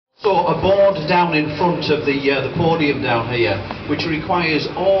So a board down in front of the podium down here, which requires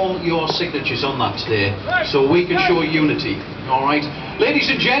all your signatures on that today, so we can show unity. All right,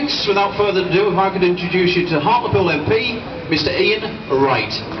 ladies and gents, without further ado, if I could introduce you to Hartlepool MP, Mr. Iain Wright.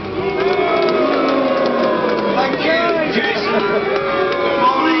 Thank you, Jason. Good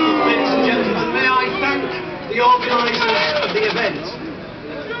morning, ladies and gentlemen. May I thank the organisers of the event.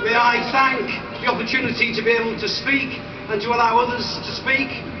 May I thank the opportunity to be able to speak and to allow others to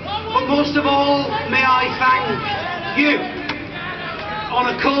speak. But most of all, may I thank you.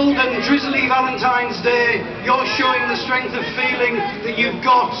 On a cold and drizzly Valentine's Day, you're showing the strength of feeling that you've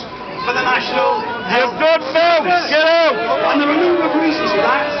got for the National Health Service. Get out! And there are a number of reasons for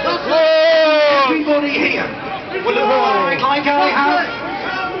that. Everybody here will have relied, like I have,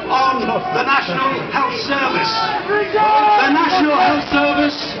 on the National Health Service. The National Health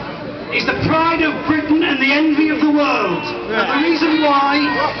Service is the pride of Britain and the envy of the world. And the reason why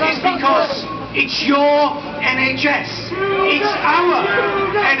is because it's your NHS. It's our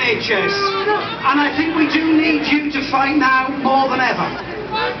NHS. And I think we do need you to fight now more than ever.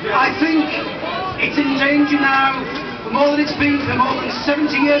 I think it's in danger now, for more than it's been for more than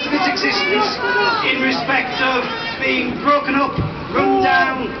 70 years of its existence, in respect of being broken up, run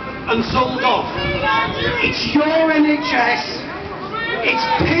down and sold off. It's your NHS. It's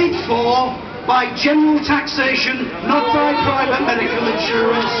paid for by general taxation, not by private medical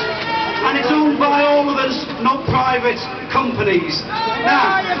insurance, and it's owned by all of us, not private companies.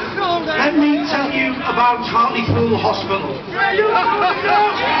 Now, let me tell you about Hartlepool Hospital.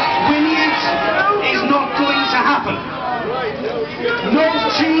 Winning it is not going to happen. North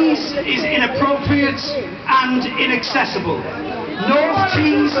Tees is inappropriate and inaccessible. North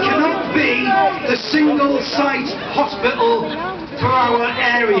Tees cannot be the single-site hospital for our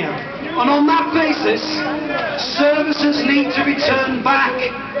area. And on that basis, services need to return back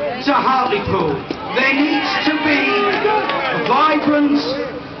to Hartlepool. There needs to be a vibrant,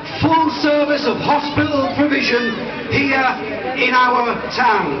 full service of hospital provision here in our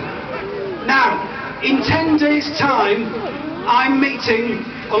town. Now, in 10 days' time, I'm meeting,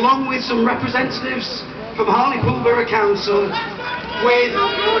 along with some representatives from Hartlepool Borough Council, with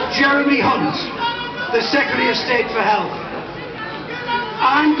Jeremy Hunt, the Secretary of State for Health.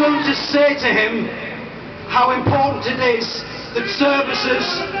 I'm going to say to him how important it is that services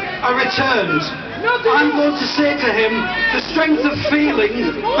are returned. I'm going to say to him the strength of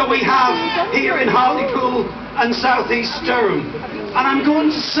feeling that we have here in Hartlepool and South East Durham. And I'm going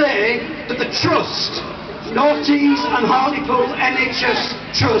to say that the Trust, North Tees and Hartlepool NHS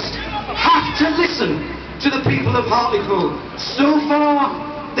Trust, have to listen to the people of Hartlepool. So far,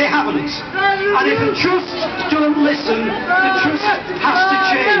 they haven't. And if the Trust don't listen, the Trust has to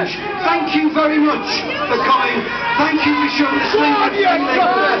change. Thank you very much for coming. Thank you for showing the strength of feeling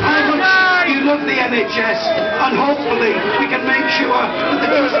of how much you love the NHS, and hopefully we can make sure that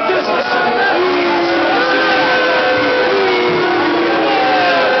the Trust does listen.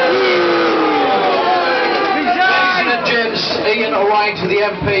 Iain Wright, the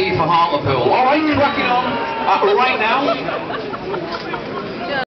MP for Hartlepool. All right, cracking on right now.